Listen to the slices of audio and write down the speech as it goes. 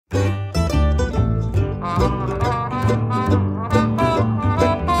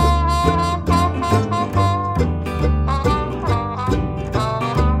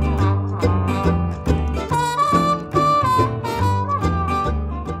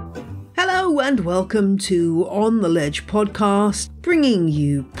and welcome to On the Ledge podcast, bringing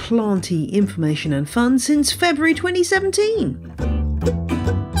you planty information and fun since February 2017.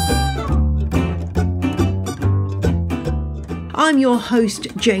 I'm your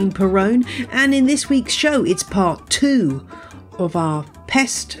host, Jane Perrone, and in this week's show, it's part 2 of our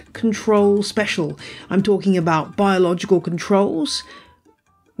pest control special. I'm talking about biological controls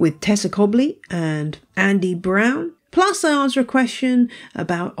with Tessa Cobley and Andy Brown. Plus, I answer a question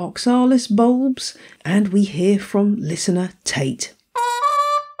about Oxalis bulbs, and we hear from listener Tate.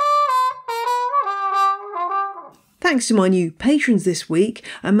 Thanks to my new patrons this week,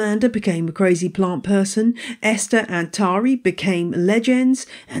 Amanda became a crazy plant person, Esther and Tari became legends,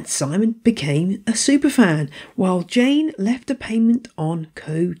 and Simon became a superfan, while Jane left a payment on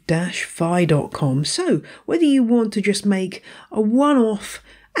co-fi.com. So, whether you want to just make a one-off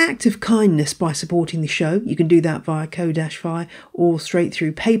act of kindness by supporting the show, you can do that via co-fi or straight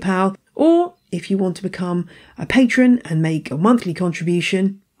through PayPal, or if you want to become a patron and make a monthly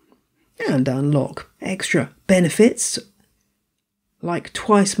contribution and unlock extra benefits like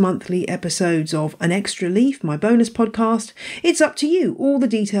twice monthly episodes of An Extra Leaf, my bonus podcast, it's up to you. All the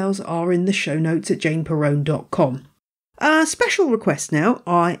details are in the show notes at janeperrone.com. A special request now.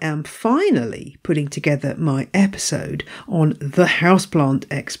 I am finally putting together my episode on The Houseplant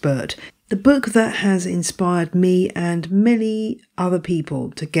Expert, the book that has inspired me and many other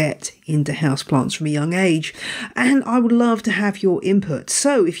people to get into houseplants from a young age. And I would love to have your input.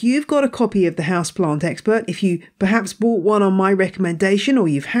 So if you've got a copy of The Houseplant Expert, if you perhaps bought one on my recommendation or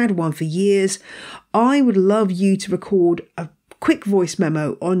you've had one for years, I would love you to record a quick voice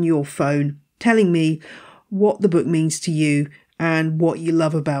memo on your phone telling me what the book means to you and what you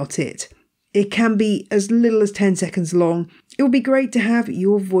love about it. It can be as little as 10 seconds long. It would be great to have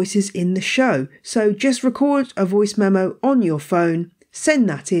your voices in the show. So just record a voice memo on your phone, send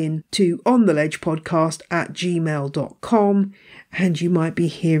that in to ontheledgepodcast@gmail.com, and you might be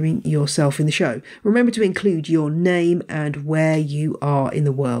hearing yourself in the show. Remember to include your name and where you are in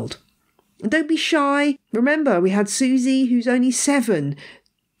the world. And don't be shy. Remember, we had Susie, who's only 7,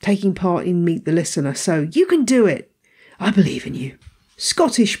 taking part in Meet the Listener, so you can do it. I believe in you.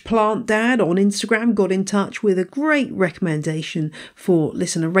 Scottish Plant Dad on Instagram got in touch with a great recommendation for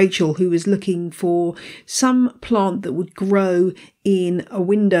listener Rachel, who was looking for some plant that would grow in a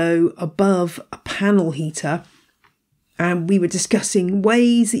window above a panel heater. And we were discussing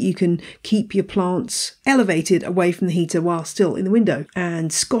ways that you can keep your plants elevated away from the heater while still in the window.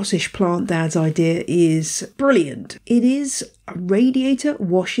 And Scottish Plant Dad's idea is brilliant. It is a radiator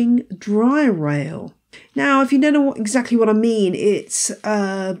washing dryer rail. Now, if you don't know exactly what I mean, it's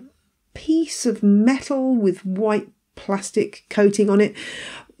a piece of metal with white plastic coating on it,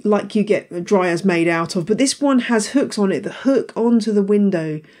 like you get dryers made out of. But this one has hooks on it that hook onto the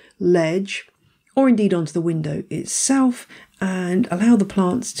window ledge, or indeed onto the window itself, and allow the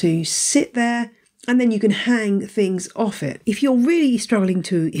plants to sit there, and then you can hang things off it. If you're really struggling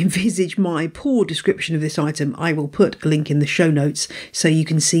to envisage my poor description of this item, I will put a link in the show notes so you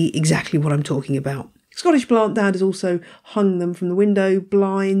can see exactly what I'm talking about. Scottish Plant Dad has also hung them from the window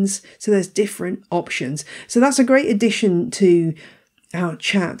blinds, so there's different options. So that's a great addition to our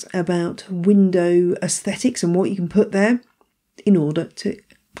chat about window aesthetics and what you can put there in order to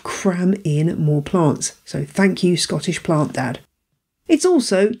cram in more plants. So thank you, Scottish Plant Dad. It's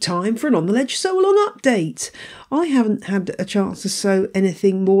also time for an On the Ledge sowalong update. I haven't had a chance to sow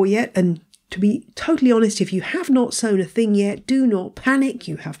anything more yet, and to be totally honest, if you have not sown a thing yet, do not panic.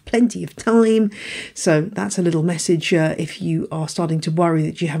 You have plenty of time. So that's a little message if you are starting to worry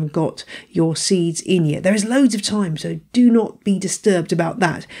that you haven't got your seeds in yet. There is loads of time, so do not be disturbed about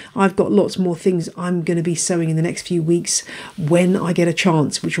that. I've got lots more things I'm going to be sowing in the next few weeks when I get a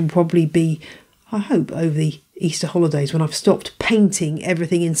chance, which will probably be, I hope, over the Easter holidays when I've stopped painting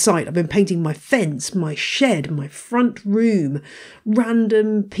everything in sight. I've been painting my fence, my shed, my front room,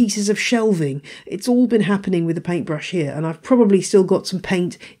 random pieces of shelving. It's all been happening with the paintbrush here, and I've probably still got some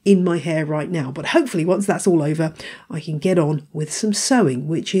paint in my hair right now. But hopefully once that's all over, I can get on with some sewing,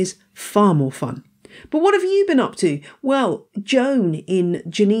 which is far more fun. But what have you been up to? Well, Joan in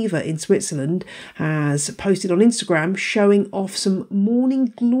Geneva in Switzerland has posted on Instagram showing off some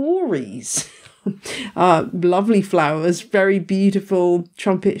morning glories. Lovely flowers, very beautiful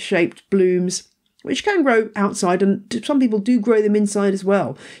trumpet-shaped blooms, which can grow outside, and some people do grow them inside as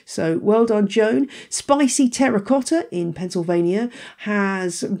well. So well done, Joan. Spicy Terracotta in Pennsylvania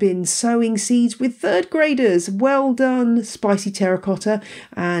has been sowing seeds with third graders. Well done, Spicy Terracotta.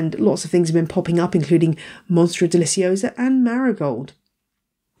 And lots of things have been popping up, including Monstra Deliciosa and Marigold.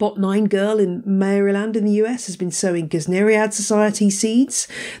 Bot9 Girl in Maryland in the US has been sowing Gesneriad Society seeds.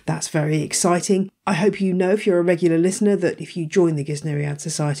 That's very exciting. I hope you know, if you're a regular listener, that if you join the Gesneriad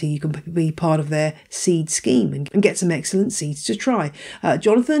Society, you can be part of their seed scheme and get some excellent seeds to try.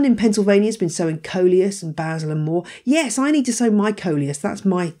 Jonathan in Pennsylvania has been sowing coleus and basil and more. Yes, I need to sow my coleus. That's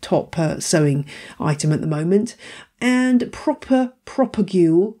my top sowing item at the moment. And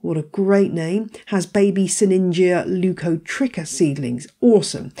Propagule, what a great name, has baby Syningia leucotricha seedlings.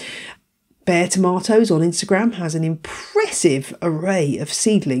 Awesome. Bear Tomatoes on Instagram has an impressive array of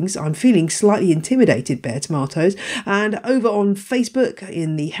seedlings. I'm feeling slightly intimidated, Bear Tomatoes. And over on Facebook,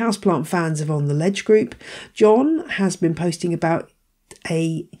 in the Houseplant Fans of On the Ledge group, John has been posting about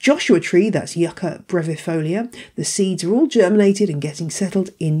a Joshua tree, that's Yucca brevifolia. The seeds are all germinated and getting settled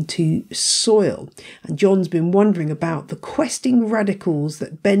into soil. And John's been wondering about the questing radicals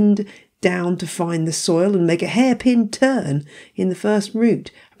that bend down to find the soil and make a hairpin turn in the first root.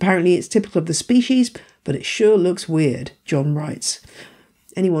 Apparently it's typical of the species, but it sure looks weird, John writes.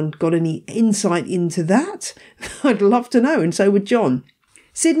 Anyone got any insight into that? I'd love to know, and so would John.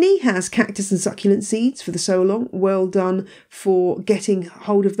 Sydney has cactus and succulent seeds for the sowalong. Well done for getting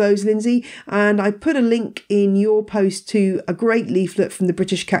hold of those, Lindsay. And I put a link in your post to a great leaflet from the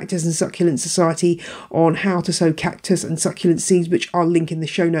British Cactus and Succulent Society on how to sow cactus and succulent seeds, which I'll link in the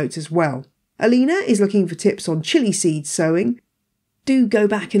show notes as well. Alina is looking for tips on chili seed sowing. Do go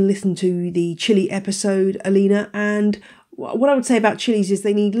back and listen to the chili episode, Alina, and what I would say about chilies is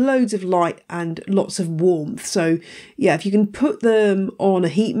they need loads of light and lots of warmth. So yeah, if you can put them on a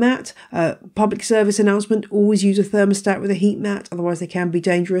heat mat, public service announcement, always use a thermostat with a heat mat, otherwise they can be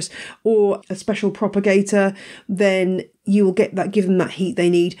dangerous, or a special propagator, then you will give them that heat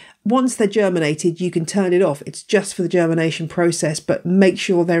they need. Once they're germinated, you can turn it off. It's just for the germination process, but make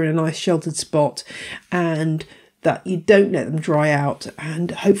sure they're in a nice sheltered spot and that you don't let them dry out,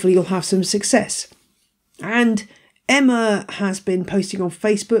 and hopefully you'll have some success. And Emma has been posting on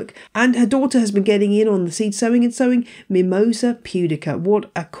Facebook, and her daughter has been getting in on the seed sowing and sowing Mimosa pudica.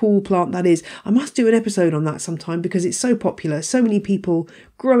 What a cool plant that is. I must do an episode on that sometime because it's so popular. So many people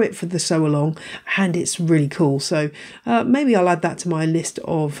grow it for the sow along, and it's really cool. So maybe I'll add that to my list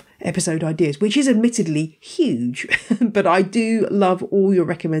of episode ideas, which is admittedly huge. But I do love all your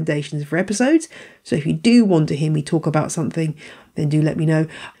recommendations for episodes. So if you do want to hear me talk about something, then do let me know.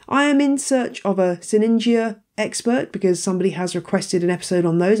 I am in search of a Syningia expert because somebody has requested an episode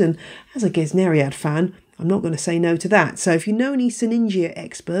on those, and as a Gesneriad fan, I'm not going to say no to that. So if you know any Syningia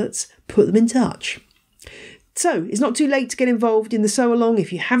experts, put them in touch. So it's not too late to get involved in the sow along.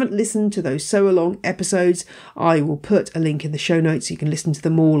 If you haven't listened to those sow along episodes, I will put a link in the show notes so you can listen to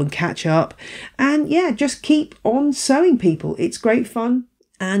them all and catch up. And yeah, just keep on sowing, people. It's great fun,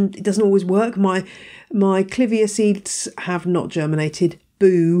 and it doesn't always work. My clivia seeds have not germinated.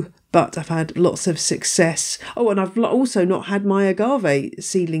 Boo. But I've had lots of success. Oh, and I've also not had my agave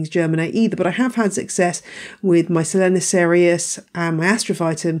seedlings germinate either, but I have had success with my Selenicerius and my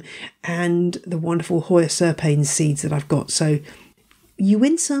Astrophytum and the wonderful Hoya serpane seeds that I've got. So you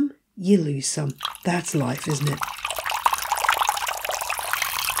win some, you lose some. That's life, isn't it?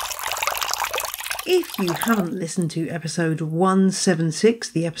 If you haven't listened to episode 176,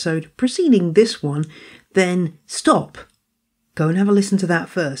 the episode preceding this one, then stop. Go and have a listen to that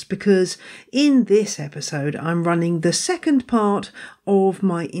first, because in this episode I'm running the second part of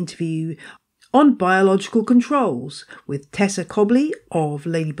my interview on biological controls with Tessa Cobley of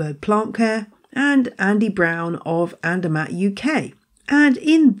Ladybird Plant Care and Andy Brown of Andermatt UK. And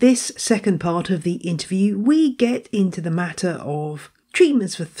in this second part of the interview we get into the matter of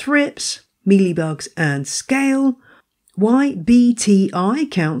treatments for thrips, mealybugs and scale, why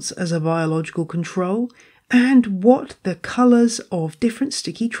BTI counts as a biological control, and what the colours of different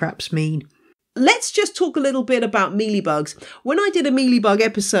sticky traps mean. Let's just talk a little bit about mealybugs. When I did a mealybug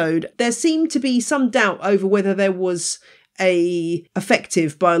episode, there seemed to be some doubt over whether there was a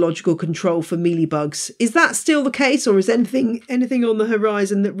effective biological control for mealybugs. Is that still the case, or is anything on the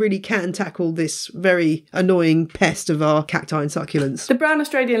horizon that really can tackle this very annoying pest of our cacti and succulents? The brown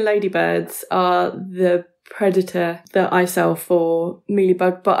Australian ladybirds are the predator that I sell for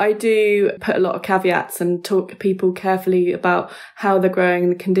mealybug, but I do put a lot of caveats and talk to people carefully about how they're growing,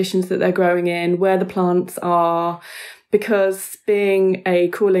 the conditions that they're growing in, where the plants are, because being a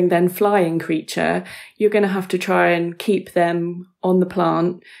crawling then flying creature, you're going to have to try and keep them on the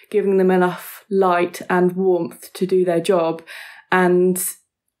plant, giving them enough light and warmth to do their job. And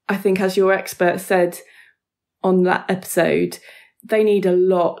I think, as your expert said on that episode, they need a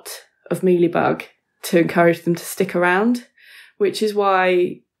lot of mealybug to encourage them to stick around, which is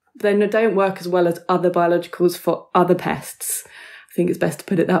why they don't work as well as other biologicals for other pests. I think it's best to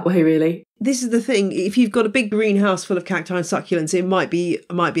put it that way, really. This is the thing. If you've got a big greenhouse full of cacti and succulents, it might be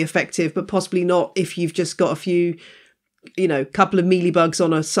effective, but possibly not if you've just got a few, couple of mealybugs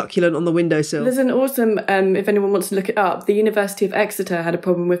on a succulent on the windowsill. There's an awesome, if anyone wants to look it up, the University of Exeter had a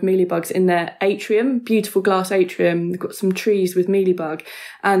problem with mealybugs in their atrium, beautiful glass atrium. They've got some trees with mealybug,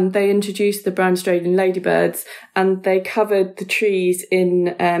 and they introduced the brown Australian ladybirds, and they covered the trees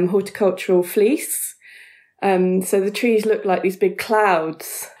in horticultural fleece. So the trees look like these big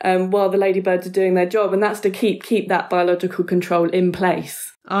clouds while the ladybirds are doing their job, and that's to keep that biological control in place.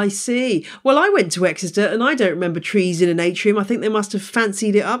 I see. Well, I went to Exeter and I don't remember trees in an atrium. I think they must have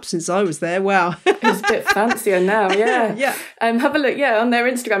fancied it up since I was there. Wow. It's a bit fancier now, yeah. Yeah. Have a look, on their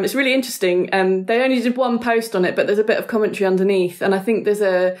Instagram. It's really interesting. They only did one post on it, but there's a bit of commentary underneath. And I think there's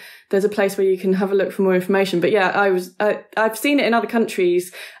a place where you can have a look for more information. But yeah, I've seen it in other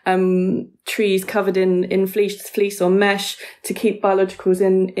countries, trees covered in fleece or mesh to keep biologicals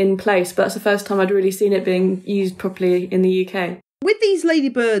in place. But that's the first time I'd really seen it being used properly in the UK. With these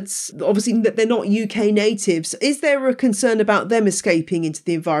ladybirds, obviously that they're not UK natives, is there a concern about them escaping into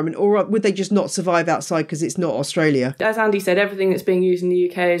the environment, or would they just not survive outside because it's not Australia? As Andy said, everything that's being used in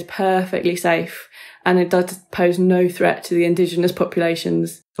the UK is perfectly safe, and it does pose no threat to the indigenous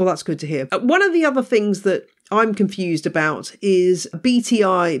populations. Well, that's good to hear. One of the other things that I'm confused about is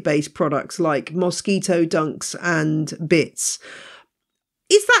BTI-based products like mosquito dunks and bits.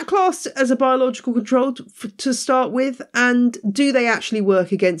 Is that classed as a biological control to start with? And do they actually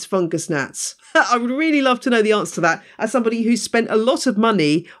work against fungus gnats? I would really love to know the answer to that as somebody who's spent a lot of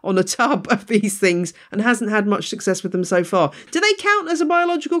money on a tub of these things and hasn't had much success with them so far. Do they count as a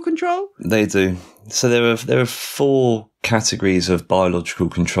biological control? They do. So there are 4 categories of biological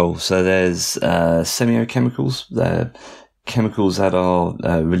control. So there's semiochemicals. They're chemicals that are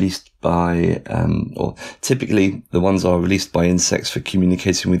released by, or typically the ones are released by insects for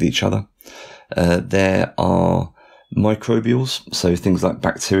communicating with each other. There are microbials, so things like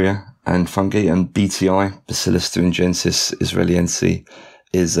bacteria and fungi, and BTI, Bacillus thuringiensis israeliense,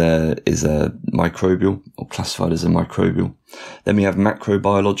 is a microbial, or classified as a microbial. Then we have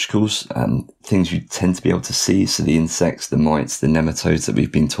macrobiologicals, things you tend to be able to see, so the insects, the mites, the nematodes that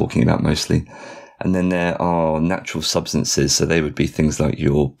we've been talking about mostly. And then there are natural substances, so they would be things like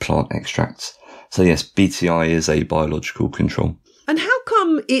your plant extracts. So yes, BTI is a biological control. And how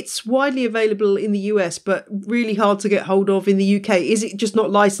come it's widely available in the US but really hard to get hold of in the UK? Is it just not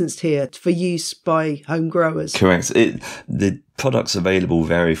licensed here for use by home growers? Correct. The products available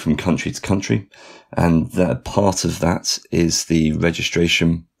vary from country to country, and part of that is the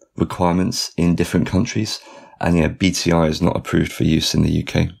registration requirements in different countries. And yeah, BTI is not approved for use in the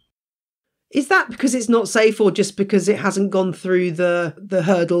UK. Is that because it's not safe, or just because it hasn't gone through the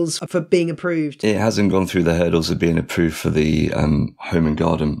hurdles for being approved? It hasn't gone through the hurdles of being approved for the home and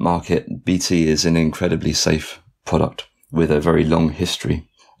garden market. BT is an incredibly safe product with a very long history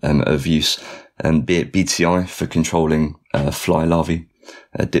of use, be it BTI for controlling fly larvae,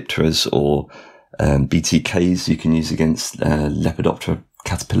 dipteras, or BTKs you can use against Lepidoptera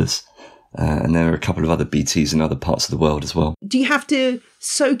caterpillars. And there are a couple of other BTs in other parts of the world as well. Do you have to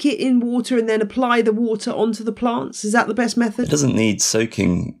soak it in water and then apply the water onto the plants? Is that the best method? It doesn't need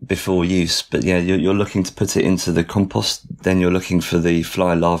soaking before use, but yeah, you're looking to put it into the compost. Then you're looking for the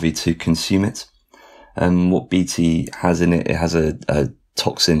fly larvae to consume it. And what BT has in it, it has a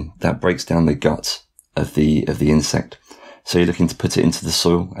toxin that breaks down the gut of the insect. So you're looking to put it into the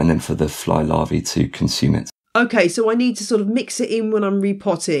soil and then for the fly larvae to consume it. Okay, so I need to sort of mix it in when I'm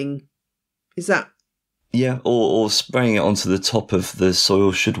repotting. Is that? Yeah, or spraying it onto the top of the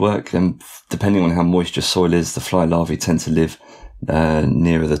soil should work. And depending on how moist your soil is, the fly larvae tend to live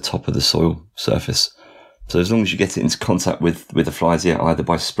nearer the top of the soil surface. So as long as you get it into contact with the flies, yeah, either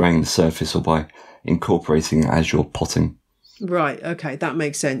by spraying the surface or by incorporating it as you're potting. Right, okay, that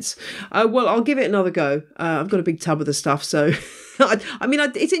makes sense. Well, I'll give it another go. I've got a big tub of the stuff, so...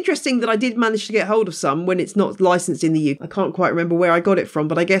 it's interesting that I did manage to get hold of some when it's not licensed in the UK. I can't quite remember where I got it from,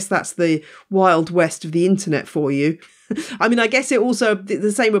 but I guess that's the wild west of the internet for you. I guess it also,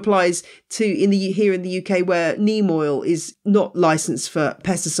 the same applies to here in the UK, where neem oil is not licensed for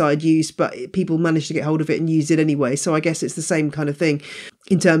pesticide use, but people manage to get hold of it and use it anyway. So I guess it's the same kind of thing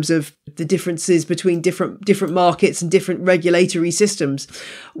in terms of the differences between different markets and different regulatory systems.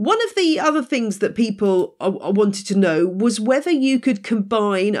 One of the other things that people wanted to know was whether you could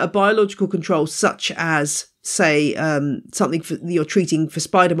combine a biological control such as, say, something you're treating for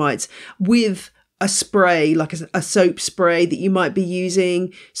spider mites with a spray, like a soap spray that you might be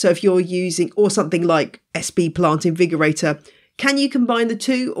using. So if you're using, or something like SB Plant Invigorator, Can you combine the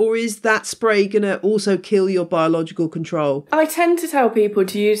two, or is that spray going to also kill your biological control? I tend to tell people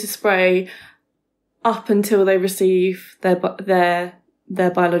to use the spray up until they receive their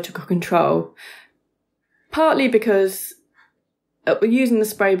biological control. Partly because using the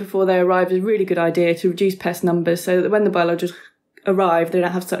spray before they arrive is a really good idea to reduce pest numbers so that when the biologists arrive, they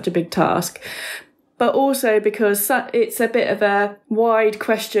don't have such a big task. But also because it's a bit of a wide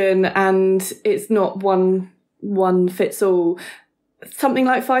question and it's not one fits all. Something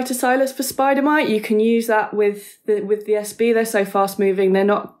like Phytosilus for spider mite, you can use that with the SB. They're so fast moving, they're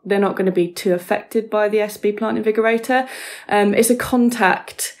not going to be too affected by the SB plant invigorator. It's a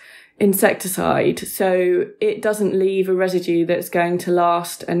contact insecticide, so it doesn't leave a residue that's going to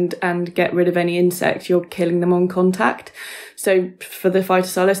last and get rid of any insect. You're killing them on contact. So for the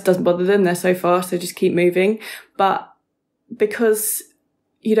Phytosilus, it doesn't bother them. They're so fast, they just keep moving. But because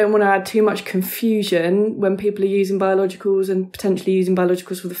you don't want to add too much confusion when people are using biologicals and potentially using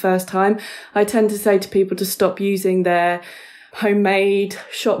biologicals for the first time, I tend to say to people to stop using their homemade,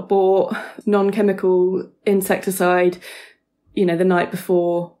 shop-bought, non-chemical insecticide, the night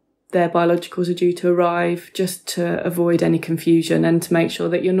before their biologicals are due to arrive, just to avoid any confusion and to make sure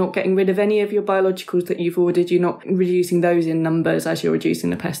that you're not getting rid of any of your biologicals that you've ordered. You're not reducing those in numbers as you're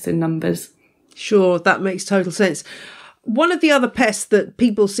reducing the pests in numbers. Sure, that makes total sense. One of the other pests that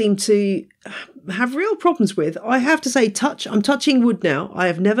people seem to have real problems with, I have to say, I'm touching wood now. I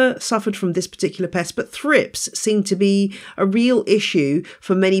have never suffered from this particular pest, but thrips seem to be a real issue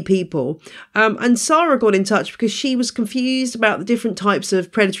for many people. And Sarah got in touch because she was confused about the different types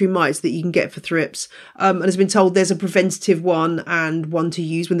of predatory mites that you can get for thrips, and has been told there's a preventative one and one to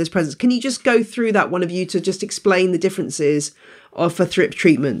use when there's presence. Can you just go through that, one of you, to just explain the differences for thrip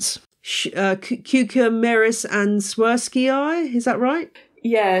treatments? Cucumeris and Swerskii, is that right?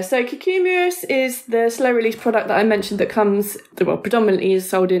 Yeah, so Cucumeris is the slow-release product that I mentioned that comes, predominantly is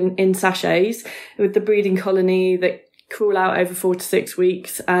sold in sachets with the breeding colony that crawl out over 4 to 6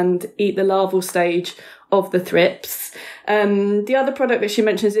 weeks and eat the larval stage of the thrips. The other product that she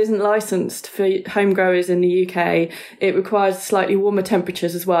mentions isn't licensed for home growers in the UK. It requires slightly warmer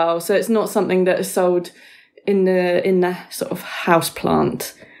temperatures as well, so it's not something that is sold in the sort of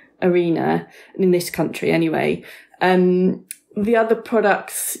houseplant arena in this country anyway. The other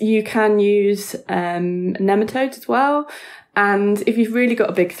products, you can use nematodes as well. And if you've really got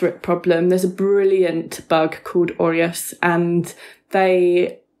a big thrip problem, there's a brilliant bug called Aureus, and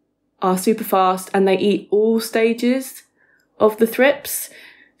they are super fast and they eat all stages of the thrips.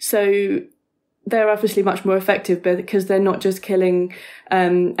 So they're obviously much more effective because they're not just killing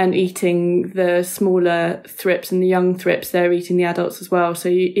and eating the smaller thrips and the young thrips, they're eating the adults as well. So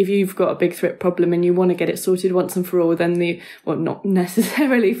if you've got a big thrip problem and you want to get it sorted once and for all, then not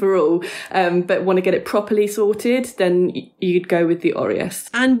necessarily for all, but want to get it properly sorted, then you'd go with the Aureus.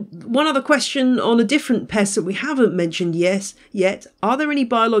 And one other question on a different pest that we haven't mentioned yet, are there any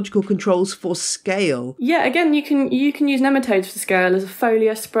biological controls for scale? Yeah, again, you can use nematodes for scale as a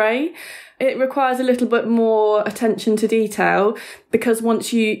foliar spray. It requires a little bit more attention to detail because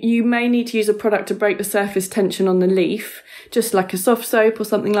once you may need to use a product to break the surface tension on the leaf, just like a soft soap or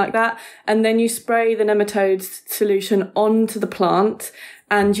something like that. And then you spray the nematodes solution onto the plant,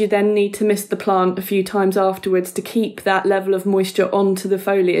 and you then need to mist the plant a few times afterwards to keep that level of moisture onto the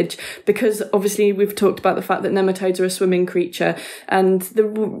foliage, because obviously we've talked about the fact that nematodes are a swimming creature, and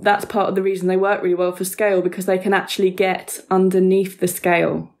that's part of the reason they work really well for scale, because they can actually get underneath the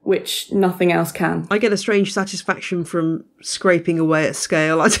scale, which nothing else can. I get a strange satisfaction from scraping away at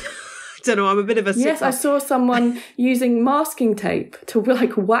scale. I don't know, I'm a bit of a... Yes, I saw someone using masking tape to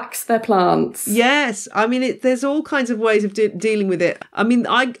wax their plants. Yes, I mean, there's all kinds of ways of dealing with it. I mean,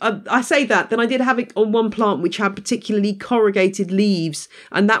 I say that, then I did have it on one plant which had particularly corrugated leaves,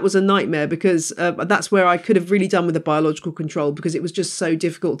 and that was a nightmare because that's where I could have really done with a biological control, because it was just so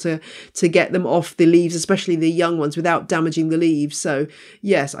difficult to get them off the leaves, especially the young ones, without damaging the leaves. So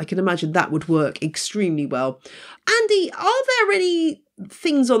yes, I can imagine that would work extremely well. Andy, are there any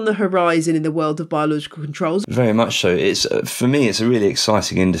things on the horizon in the world of biological controls? Very much so. It's for me, it's a really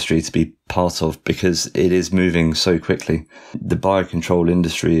exciting industry to be part of because it is moving so quickly. The biocontrol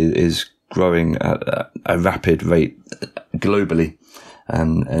industry is growing at a rapid rate globally,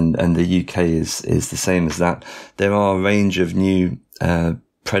 and the UK is the same as that. There are a range of new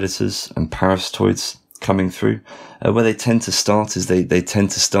predators and parasitoids coming through. Where they tend to start is they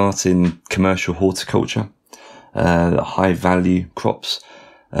tend to start in commercial horticulture. High value crops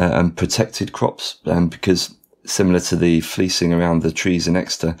and protected crops, because similar to the fleecing around the trees in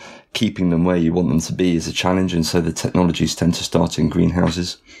Exeter, keeping them where you want them to be is a challenge, and so the technologies tend to start in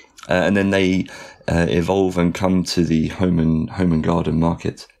greenhouses, and then they evolve and come to the home and garden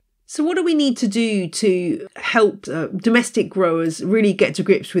market. So what do we need to do to help domestic growers really get to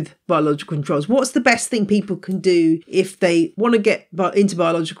grips with biological controls? What's the best thing people can do if they want to get into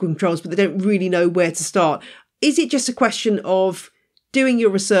biological controls, but they don't really know where to start? Is it just a question of doing your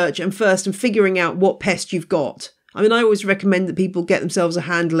research and figuring out what pest you've got? I mean, I always recommend that people get themselves a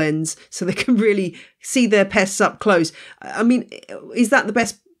hand lens so they can really see their pests up close. I mean, is that the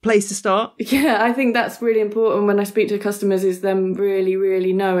best place to start? Yeah, I think that's really important when I speak to customers, is them really,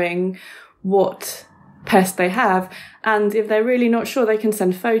 really knowing what pest they have. And if they're really not sure, they can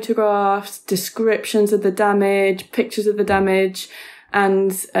send photographs, descriptions of the damage, pictures of the damage,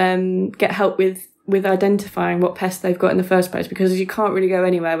 and get help with identifying what pest they've got in the first place, because you can't really go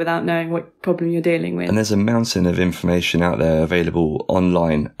anywhere without knowing what problem you're dealing with. And there's a mountain of information out there available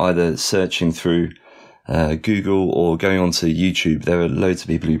online, either searching through Google or going onto YouTube. There are loads of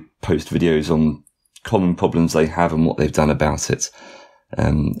people who post videos on common problems they have and what they've done about it.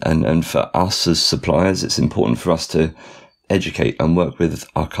 And for us as suppliers, it's important for us to educate and work with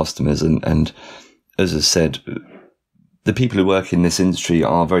our customers. And as I said, the people who work in this industry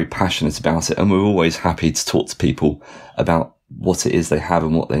are very passionate about it, and we're always happy to talk to people about what it is they have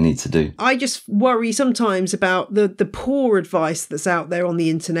and what they need to do. I just worry sometimes about the poor advice that's out there on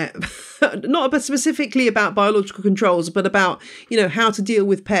the internet, not specifically about biological controls, but about, how to deal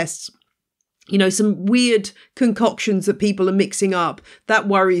with pests. Some weird concoctions that people are mixing up. That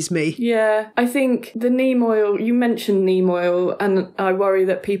worries me. Yeah, I think the neem oil, you mentioned neem oil, and I worry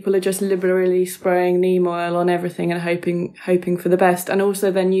that people are just liberally spraying neem oil on everything and hoping for the best, and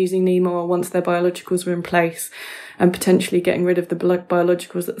also then using neem oil once their biologicals are in place and potentially getting rid of the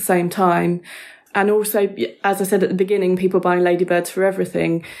biologicals at the same time. And also, as I said at the beginning, people buying ladybirds for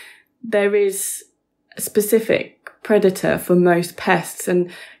everything. There is a specific predator for most pests,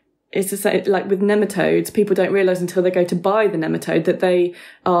 and it's the same, like with nematodes, people don't realise until they go to buy the nematode that they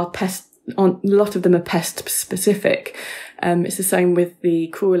are a lot of them are pest specific. It's the same with the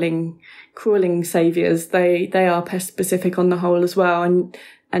crawling saviours. They are pest specific on the whole as well.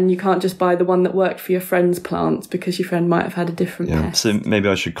 And you can't just buy the one that worked for your friend's plants because your friend might have had a different pest. So maybe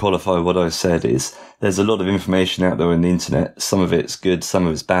I should qualify what I said is there's a lot of information out there on the internet. Some of it's good, some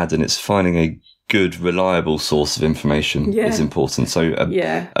of it's bad, and it's finding a good, reliable source of information is important. So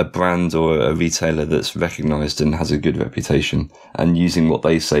a brand or a retailer that's recognised and has a good reputation, and using what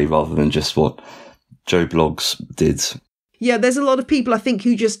they say rather than just what Joe Blogs did. Yeah, there's a lot of people, I think,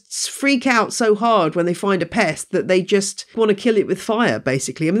 who just freak out so hard when they find a pest that they just want to kill it with fire,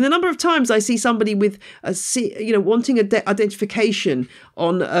 basically. I mean, the number of times I see somebody with wanting identification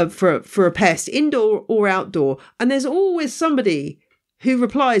on for a pest, indoor or outdoor, and there's always somebody who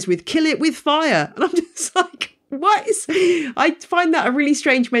replies with "kill it with fire," and I'm just like, what is? I find that a really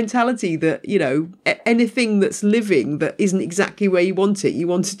strange mentality that anything that's living that isn't exactly where you want it, you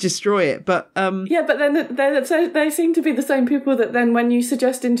want to destroy it. But yeah, but then they seem to be the same people that then when you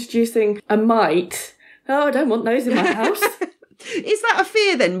suggest introducing a mite, I don't want those in my house. Is that a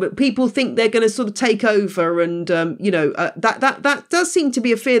fear then? People think they're going to sort of take over, and that does seem to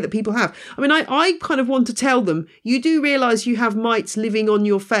be a fear that people have. I mean, I kind of want to tell them, you do realise you have mites living on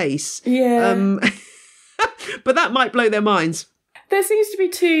your face. Yeah. But that might blow their minds. There seems to be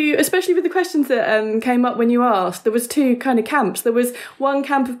two, especially with the questions that came up when you asked, there was two kind of camps. There was one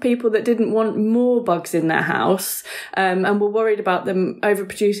camp of people that didn't want more bugs in their house and were worried about them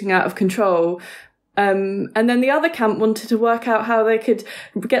overproducing out of control. And then the other camp wanted to work out how they could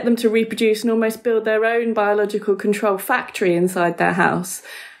get them to reproduce and almost build their own biological control factory inside their house.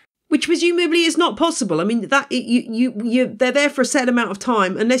 Which presumably is not possible. I mean, that they're there for a set amount of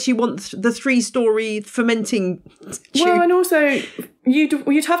time, unless you want the 3-story fermenting tube. Well, and also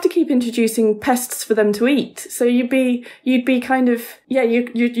you'd have to keep introducing pests for them to eat. So you'd be kind of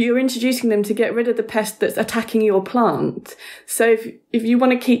you're introducing them to get rid of the pest that's attacking your plant. So if you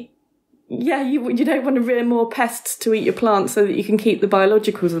want to keep you don't want to rear more pests to eat your plant so that you can keep the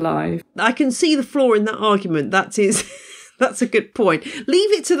biologicals alive. I can see the flaw in that argument. That's a good point.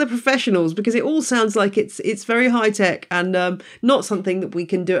 Leave it to the professionals, because it all sounds like it's very high tech and not something that we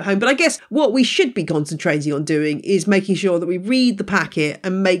can do at home. But I guess what we should be concentrating on doing is making sure that we read the packet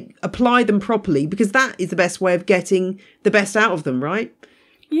and apply them properly, because that is the best way of getting the best out of them, right?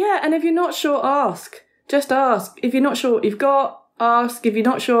 Yeah, and if you're not sure, ask. Just ask. If you're not sure what you've got, ask. If you're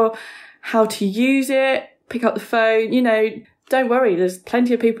not sure how to use it, pick up the phone, don't worry, there's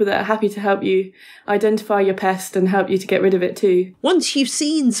plenty of people that are happy to help you identify your pest and help you to get rid of it too. Once you've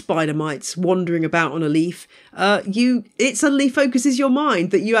seen spider mites wandering about on a leaf, it suddenly focuses your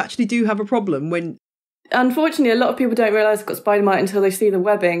mind that you actually do have a problem when... Unfortunately, a lot of people don't realise they've got spider mite until they see the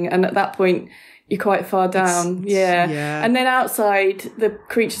webbing, and at that point, you're quite far down. Yeah. And then outside, the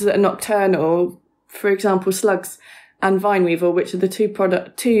creatures that are nocturnal, for example, slugs and vine weevil, which are the two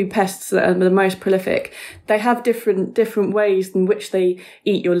pests that are the most prolific, they have different ways in which they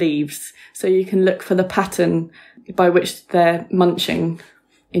eat your leaves. So you can look for the pattern by which they're munching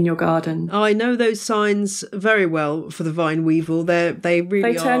in your garden. Oh, I know those signs very well for the vine weevil. They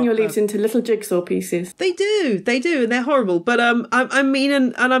turn your leaves into little jigsaw pieces. They do, and they're horrible. But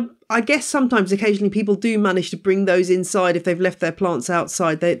I guess sometimes, occasionally, people do manage to bring those inside if they've left their plants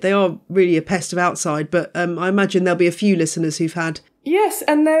outside. They are really a pest of outside. But I imagine there'll be a few listeners who've had. Yes,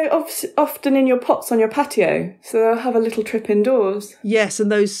 and they're often in your pots on your patio, so they'll have a little trip indoors. Yes,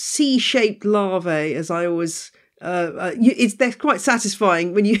 and those C-shaped larvae, as I always. They're quite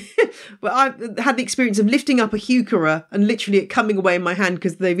satisfying when you. Well, I've had the experience of lifting up a heuchera and literally it coming away in my hand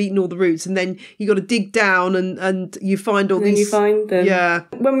because they've eaten all the roots, and then you got to dig down and you find all these. You find them. Yeah.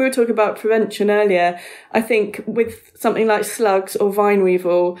 When we were talking about prevention earlier, I think with something like slugs or vine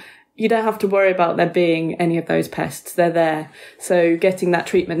weevil, you don't have to worry about there being any of those pests. They're there. So getting that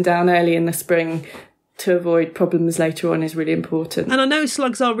treatment down early in the spring to avoid problems later on is really important. And I know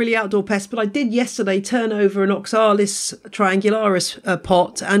slugs are really outdoor pests, but I did yesterday turn over an Oxalis triangularis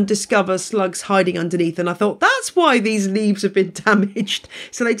pot and discover slugs hiding underneath, and I thought that's why these leaves have been damaged.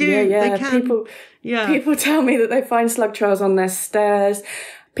 So they do. Yeah. They can. People tell me that they find slug trails on their stairs.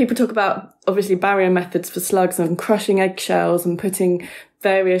 People talk about, obviously, barrier methods for slugs and crushing eggshells and putting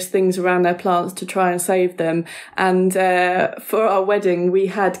various things around their plants to try and save them. And for our wedding, we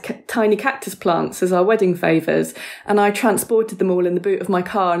had tiny cactus plants as our wedding favours. And I transported them all in the boot of my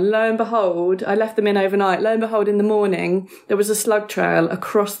car. And lo and behold, I left them in overnight. Lo and behold, in the morning, there was a slug trail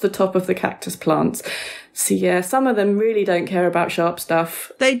across the top of the cactus plants. So yeah, some of them really don't care about sharp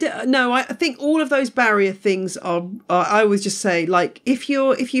stuff. They do. No, I think all of those barrier things are I always just say, like, if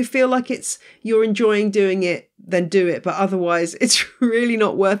you feel like you're enjoying doing it, then do it. But otherwise, it's really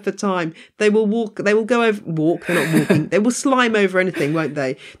not worth the time. They will they're not walking. They will slime over anything, won't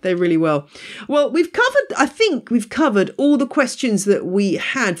they? They really will. Well, I think we've covered all the questions that we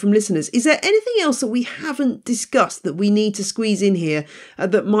had from listeners. Is there anything else that we haven't discussed that we need to squeeze in here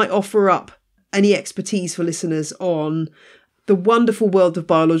that might offer up any expertise for listeners on the wonderful world of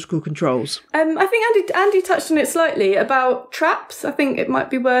biological controls? I think Andy touched on it slightly about traps. I think it might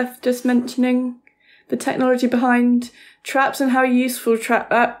be worth just mentioning the technology behind traps and how useful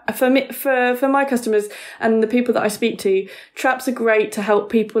for my customers and the people that I speak to. Traps are great to help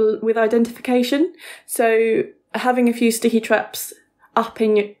people with identification. So having a few sticky traps up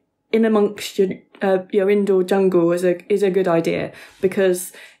in amongst your indoor jungle is a good idea,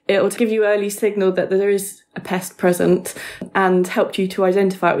 because it'll give you early signal that there is a pest present and help you to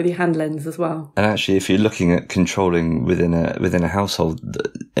identify it with your hand lens as well. And actually, if you're looking at controlling within a household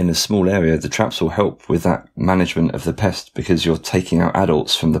in a small area, the traps will help with that management of the pest, because you're taking out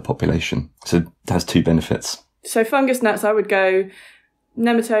adults from the population. So it has two benefits. So fungus gnats, I would go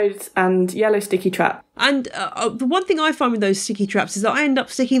nematodes and yellow sticky trap. And the one thing I find with those sticky traps is that I end up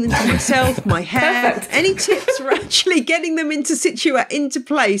sticking them to myself, my hair. Perfect. Any tips for actually getting them into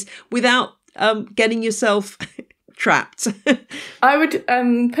place without getting yourself trapped? I would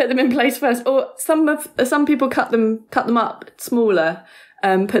put them in place first, or some people cut them up smaller,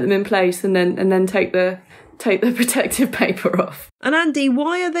 put them in place, and then take the protective paper off. And Andy,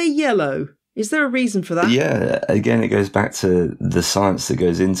 why are they yellow? Is there a reason for that? Yeah, again, it goes back to the science that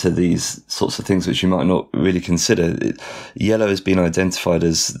goes into these sorts of things, which you might not really consider. Yellow has been identified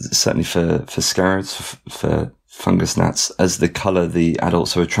as, certainly for scarids, for fungus gnats, as the colour the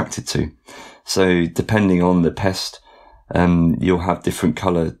adults are attracted to. So depending on the pest, you'll have different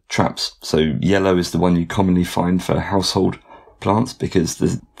colour traps. So yellow is the one you commonly find for household plants, because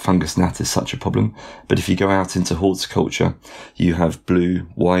the fungus gnat is such a problem. But if you go out into horticulture, you have blue,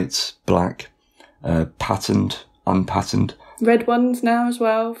 white, black, patterned, unpatterned. Red ones now as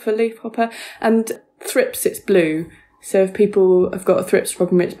well for leafhopper. And thrips, it's blue. So if people have got a thrips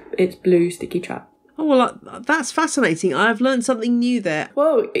problem, it's blue sticky trap. Oh, well, that's fascinating. I've learned something new there.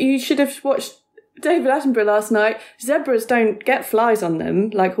 Well, you should have watched David Attenborough last night. Zebras don't get flies on them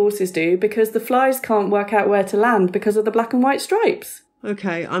like horses do, because the flies can't work out where to land because of the black and white stripes.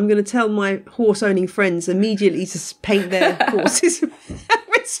 Okay, I'm going to tell my horse-owning friends immediately to paint their horses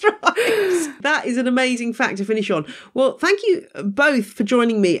with stripes. That is an amazing fact to finish on. Well, thank you both for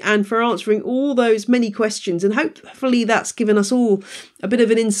joining me and for answering all those many questions. And hopefully that's given us all a bit of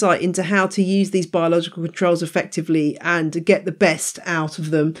an insight into how to use these biological controls effectively and to get the best out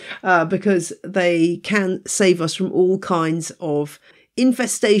of them, because they can save us from all kinds of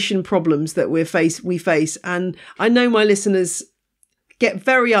infestation problems that we face. And I know my listeners get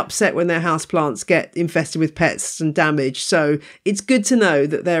very upset when their houseplants get infested with pests and damage. So it's good to know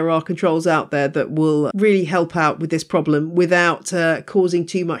that there are controls out there that will really help out with this problem without causing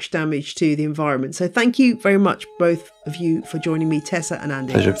too much damage to the environment. So thank you very much, both of you, for joining me, Tessa and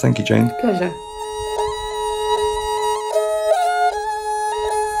Andy. Pleasure. Thank you, Jane. Pleasure.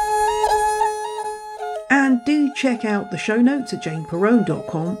 And do check out the show notes at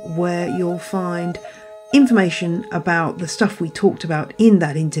janeperrone.com, where you'll find information about the stuff we talked about in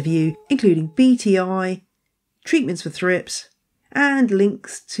that interview, including BTI, treatments for thrips, and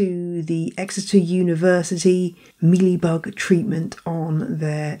links to the Exeter University mealybug treatment on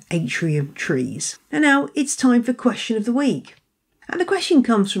their atrium trees. And now it's time for Question of the Week. And the question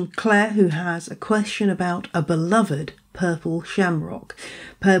comes from Claire, who has a question about a beloved purple shamrock.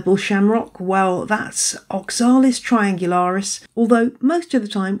 Purple shamrock, well, that's Oxalis triangularis, although most of the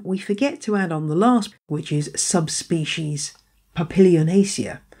time we forget to add on the last, which is subspecies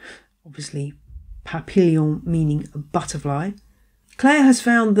Papilionacea. Obviously, papillon meaning butterfly. Claire has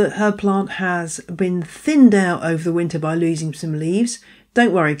found that her plant has been thinned out over the winter by losing some leaves.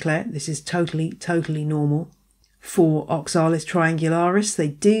 Don't worry, Claire, this is totally normal. For Oxalis triangularis, they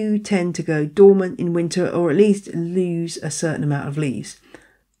do tend to go dormant in winter, or at least lose a certain amount of leaves.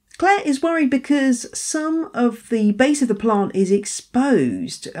 Claire is worried because some of the base of the plant is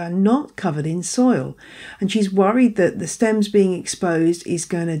exposed and not covered in soil, and she's worried that the stems being exposed is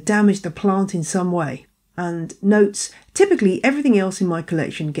going to damage the plant in some way. And notes, typically everything else in my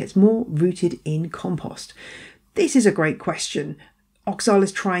collection gets more rooted in compost. This is a great question.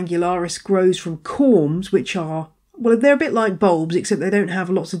 Oxalis triangularis grows from corms, which are, well, they're a bit like bulbs, except they don't have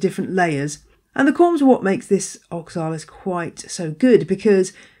lots of different layers. And the corms are what makes this Oxalis quite so good,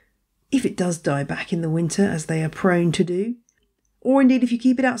 because if it does die back in the winter, as they are prone to do, or indeed if you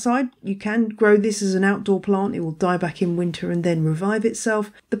keep it outside, you can grow this as an outdoor plant. It will die back in winter and then revive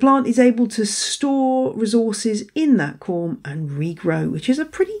itself. The plant is able to store resources in that corm and regrow, which is a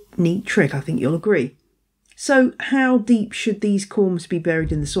pretty neat trick, I think you'll agree. So how deep should these corms be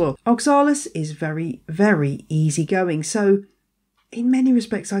buried in the soil? Oxalis is very easy going. So in many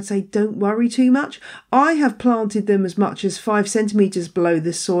respects, I'd say don't worry too much. I have planted them as much as 5 centimetres below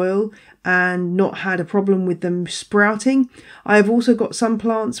the soil and not had a problem with them sprouting. I have also got some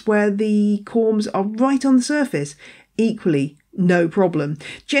plants where the corms are right on the surface. Equally, no problem.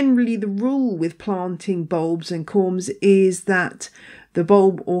 Generally, the rule with planting bulbs and corms is that the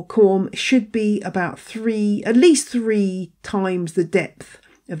bulb or corm should be about at least 3 times the depth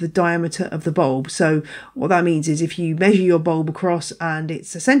of the diameter of the bulb. So what that means is if you measure your bulb across and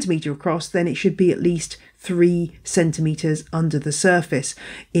it's 1 centimetre across, then it should be at least 3 centimetres under the surface,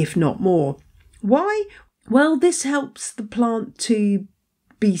 if not more. Why? Well, this helps the plant to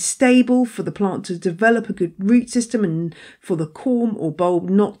be stable, for the plant to develop a good root system, and for the corm or bulb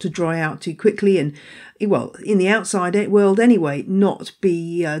not to dry out too quickly, and, well, in the outside world anyway, not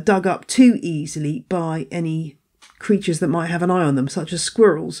be dug up too easily by any creatures that might have an eye on them, such as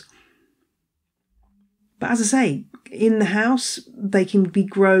squirrels. But as I say, in the house, they can be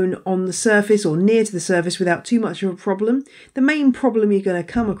grown on the surface or near to the surface without too much of a problem. The main problem you're going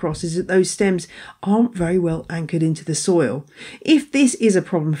to come across is that those stems aren't very well anchored into the soil. If this is a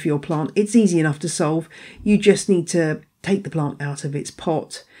problem for your plant, it's easy enough to solve. You just need to take the plant out of its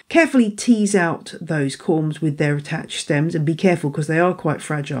pot, carefully tease out those corms with their attached stems, and be careful because they are quite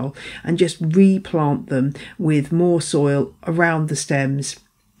fragile, and just replant them with more soil around the stems,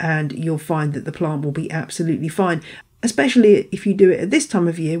 and you'll find that the plant will be absolutely fine, especially if you do it at this time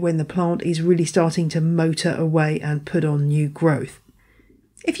of year when the plant is really starting to motor away and put on new growth.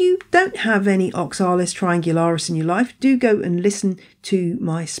 If you don't have any Oxalis triangularis in your life, do go and listen to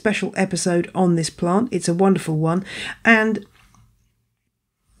my special episode on this plant. It's a wonderful one, and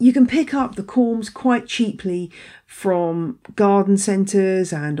you can pick up the corms quite cheaply from garden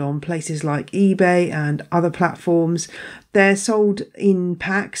centres and on places like eBay and other platforms. They're sold in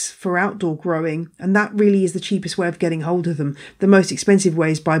packs for outdoor growing, and that really is the cheapest way of getting hold of them. The most expensive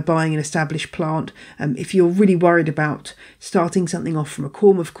way is by buying an established plant. If you're really worried about starting something off from a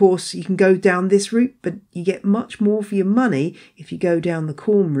corm, of course, you can go down this route, but you get much more for your money if you go down the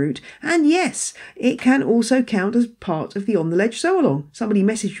corm route. And yes, it can also count as part of the On the Ledge sow-along. Somebody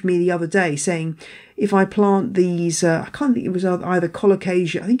messaged me the other day saying, if I plant these, I can't think it was either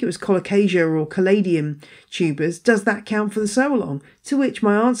colocasia, I think it was colocasia or caladium tubers, does that count for the sow-along? To which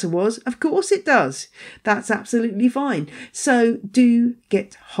my answer was, of course it does. That's absolutely fine. So do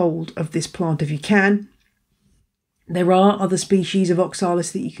get hold of this plant if you can. There are other species of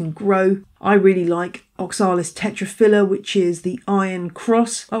Oxalis that you can grow. I really like Oxalis tetraphylla, which is the iron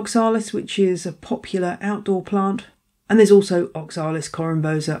cross Oxalis, which is a popular outdoor plant. And there's also Oxalis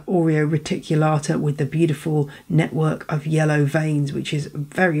corymbosa aurea reticulata with the beautiful network of yellow veins, which is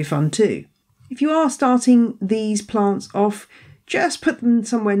very fun too. If you are starting these plants off, just put them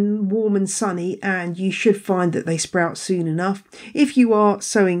somewhere warm and sunny and you should find that they sprout soon enough. If you are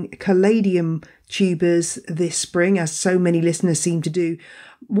sowing caladium tubers this spring, as so many listeners seem to do,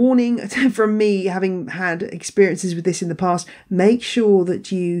 warning from me, having had experiences with this in the past, make sure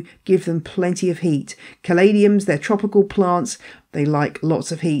that you give them plenty of heat. Caladiums, they're tropical plants. They like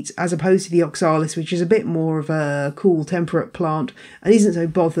lots of heat, as opposed to the Oxalis, which is a bit more of a cool, temperate plant and isn't so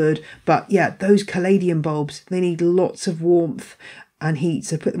bothered. But yeah, those caladium bulbs, they need lots of warmth and heat.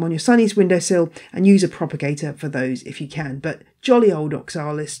 So put them on your sunniest windowsill and use a propagator for those if you can. But jolly old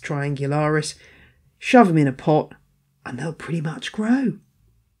Oxalis triangularis, shove them in a pot and they'll pretty much grow.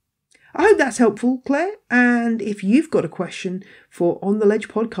 I hope that's helpful, Claire. And if you've got a question for On the Ledge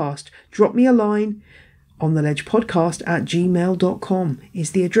Podcast, drop me a line. ontheledgepodcast@gmail.com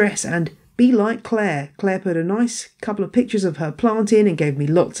is the address. And be like Claire. Claire put a nice couple of pictures of her plant in and gave me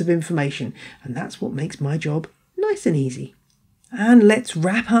lots of information. And that's what makes my job nice and easy. And let's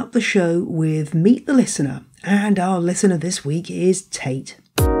wrap up the show with Meet the Listener. And our listener this week is Tate.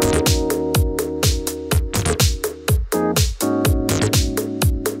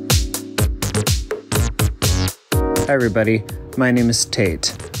 Hi everybody, my name is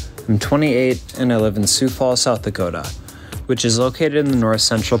Tate. I'm 28 and I live in Sioux Falls, South Dakota, which is located in the north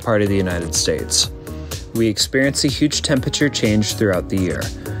central part of the United States. We experience a huge temperature change throughout the year,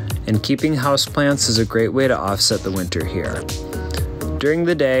 and keeping houseplants is a great way to offset the winter here. During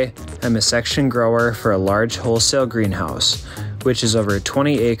the day, I'm a section grower for a large wholesale greenhouse, which is over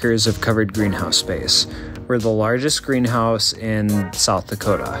 20 acres of covered greenhouse space. We're the largest greenhouse in South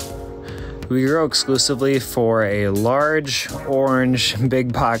Dakota. We grow exclusively for a large orange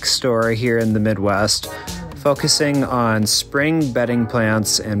big box store here in the Midwest, focusing on spring bedding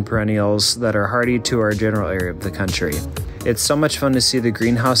plants and perennials that are hardy to our general area of the country. It's so much fun to see the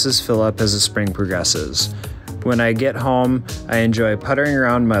greenhouses fill up as the spring progresses. When I get home, I enjoy puttering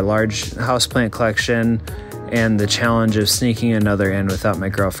around my large houseplant collection and the challenge of sneaking another in without my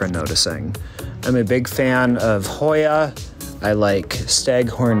girlfriend noticing. I'm a big fan of Hoya. I like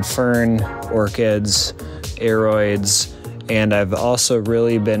staghorn fern, orchids, aroids, and I've also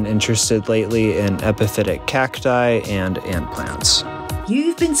really been interested lately in epiphytic cacti and ant plants.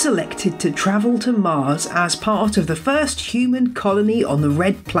 You've been selected to travel to Mars as part of the first human colony on the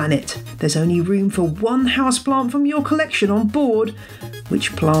Red Planet. There's only room for one houseplant from your collection on board.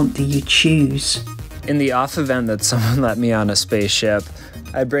 Which plant do you choose? In the off event that someone let me on a spaceship,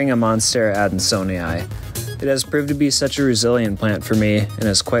 I bring a Monstera adansonii. It has proved to be such a resilient plant for me and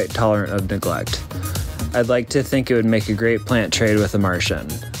is quite tolerant of neglect. I'd like to think it would make a great plant trade with a Martian.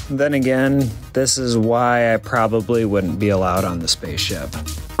 Then again, this is why I probably wouldn't be allowed on the spaceship.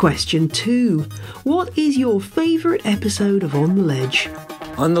 Question 2. What is your favourite episode of On the Ledge?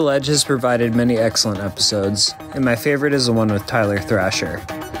 On the Ledge has provided many excellent episodes, and my favorite is the one with Tyler Thrasher.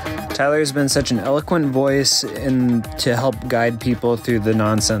 Tyler's been such an eloquent voice to help guide people through the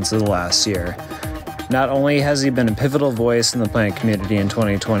nonsense of the last year. Not only has he been a pivotal voice in the plant community in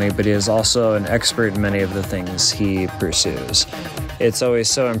 2020, but he is also an expert in many of the things he pursues. It's always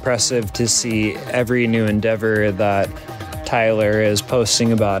so impressive to see every new endeavor that Tyler is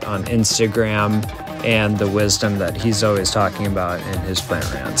posting about on Instagram and the wisdom that he's always talking about in his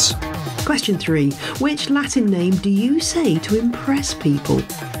plant rants. Question 3. Which Latin name do you say to impress people?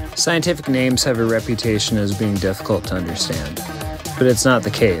 Scientific names have a reputation as being difficult to understand, but it's not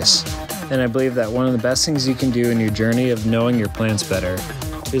the case. And I believe that one of the best things you can do in your journey of knowing your plants better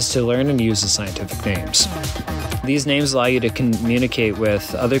is to learn and use the scientific names. These names allow you to communicate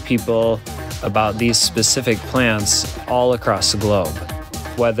with other people about these specific plants all across the globe.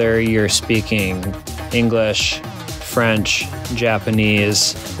 Whether you're speaking English, French,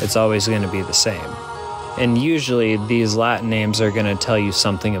 Japanese, it's always going to be the same. And usually these Latin names are going to tell you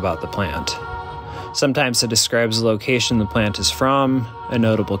something about the plant. Sometimes it describes the location the plant is from, a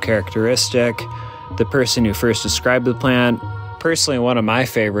notable characteristic, the person who first described the plant. Personally, one of my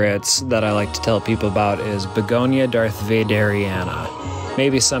favorites that I like to tell people about is Begonia darthvaderiana.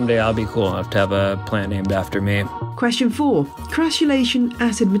 Maybe someday I'll be cool enough to have a plant named after me. Question 4. Crassulation,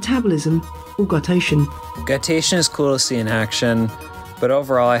 acid metabolism, or guttation? Guttation is cool to see in action, but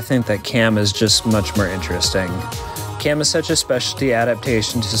overall I think that CAM is just much more interesting. CAM is such a specialty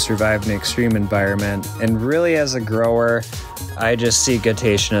adaptation to survive in an extreme environment, and really as a grower, I just see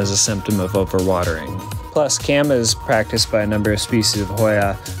guttation as a symptom of overwatering. Plus, Cam is practiced by a number of species of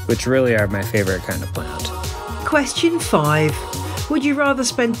Hoya, which really are my favorite kind of plant. Question 5. Would you rather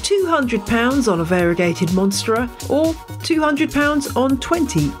spend £200 on a variegated monstera or £200 on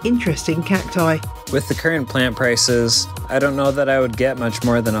 20 interesting cacti? With the current plant prices, I don't know that I would get much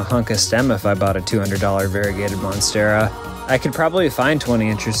more than a hunk of stem if I bought a $200 variegated monstera. I could probably find 20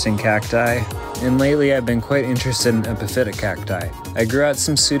 interesting cacti, and lately I've been quite interested in epiphytic cacti. I grew out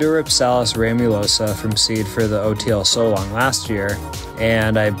some Pseudorhipsalis ramulosa from seed for the OTL sowalong last year,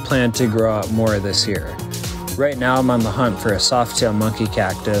 and I plan to grow out more this year. Right now I'm on the hunt for a softtail monkey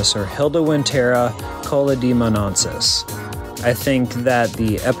cactus or Hilda wintera collodimonensis. I think that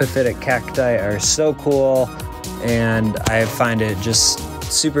the epiphytic cacti are so cool, and I find it just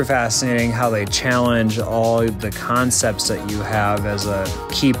super fascinating how they challenge all the concepts that you have as a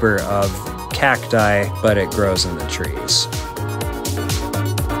keeper of cacti, but it grows in the trees.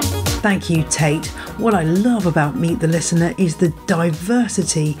 Thank you, Tate. What I love about Meet the Listener is the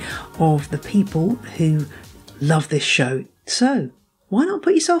diversity of the people who love this show. So, why not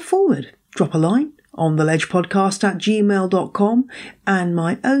put yourself forward? Drop a line on theledgepodcast@gmail.com, and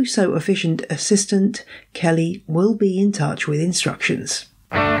my oh-so-efficient assistant, Kelly, will be in touch with instructions.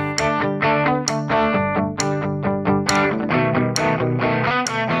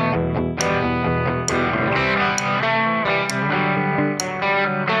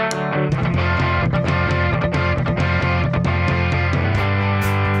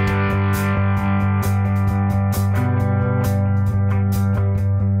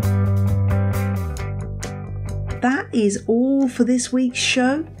 That is all for this week's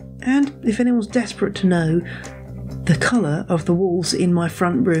show, and if anyone's desperate to know the colour of the walls in my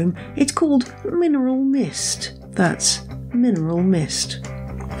front room, it's called Mineral Mist. That's Mineral Mist.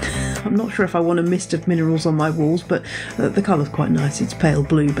 I'm not sure if I want a mist of minerals on my walls, but the colour's quite nice. It's pale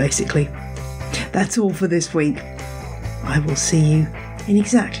blue, basically. That's all for this week. I will see you in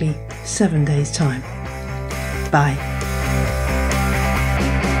exactly 7 days' time. Bye.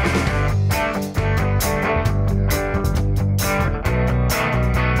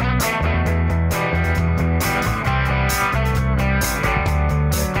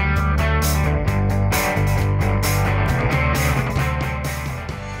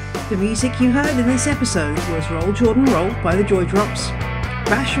 The music you heard in this episode was Roll Jordan Roll by the Joy Drops,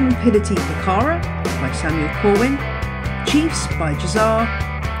 Crash and Rapidity Pucara by Samuel Corwin, Chiefs by Jazar,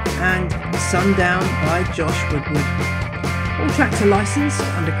 and Sundown by Josh Woodward. All tracks are licensed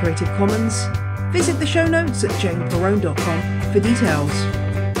under Creative Commons. Visit the show notes at janeperrone.com for details.